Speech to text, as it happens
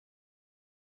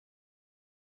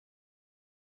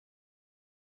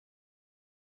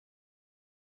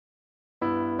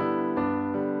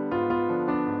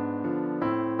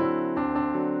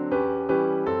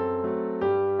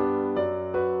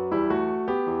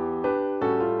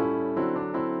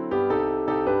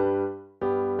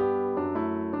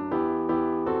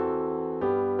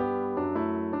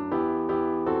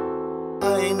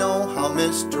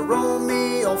Mister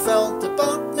Romeo felt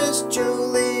about Miss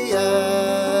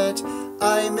Juliet.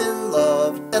 I'm in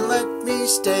love, and let me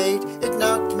state, it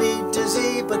knocked me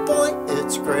dizzy, but boy,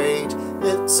 it's great.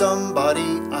 It's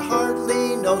somebody I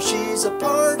hardly know, she's a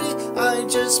party I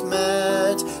just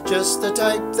met, just the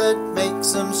type that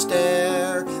makes them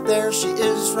stare. There she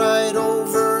is right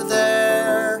over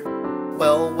there.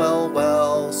 Well, well,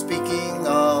 well, speaking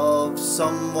of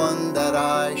someone that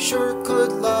I sure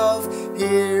could love,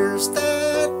 here's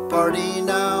that party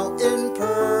now in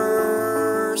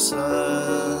person.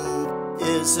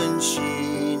 Isn't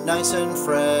she nice and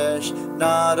fresh?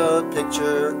 Not a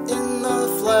picture in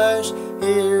the flesh.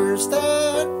 Here's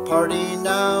that party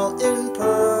now in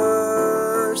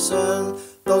person.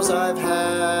 Those I've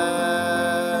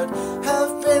had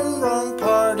have been wrong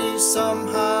parties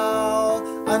somehow.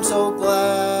 I'm so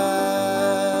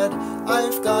glad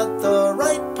I've got the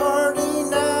right party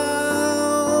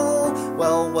now.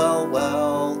 Well, well,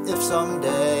 well, if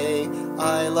someday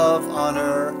I love,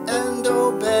 honor, and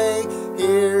obey,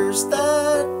 here's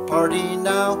that party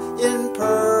now in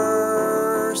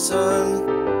person.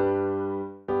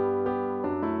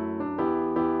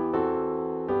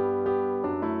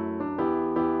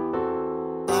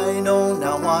 I know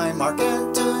now why Mark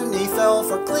Antony fell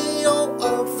for Cleo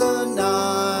of the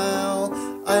Nile.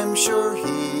 I'm sure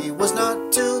he was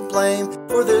not to blame.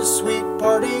 For this sweet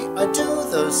party I'd do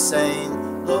the same.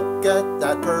 Look at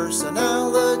that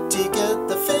personality, get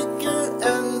the figure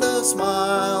and the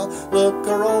smile. Look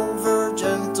her over,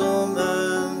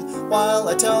 gentlemen, while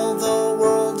I tell the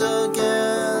world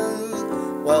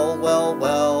again. Well, well,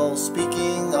 well,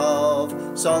 speaking of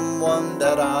someone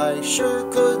that I sure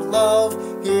could love,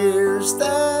 here's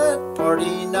that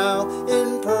party now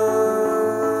in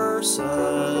person.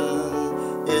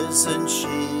 Isn't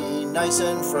she nice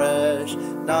and fresh?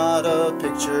 Not a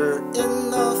picture in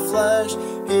the flesh.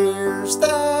 Here's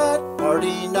that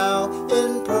party now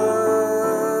in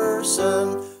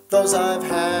person. Those I've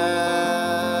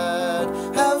had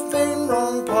have been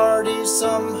wrong parties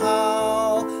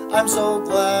somehow. I'm so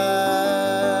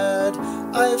glad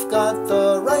I've got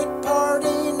the right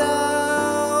party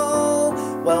now.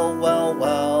 Well, well,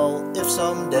 well, if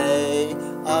someday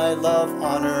I love,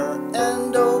 honor,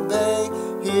 and obey,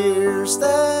 here's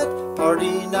that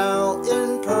party now in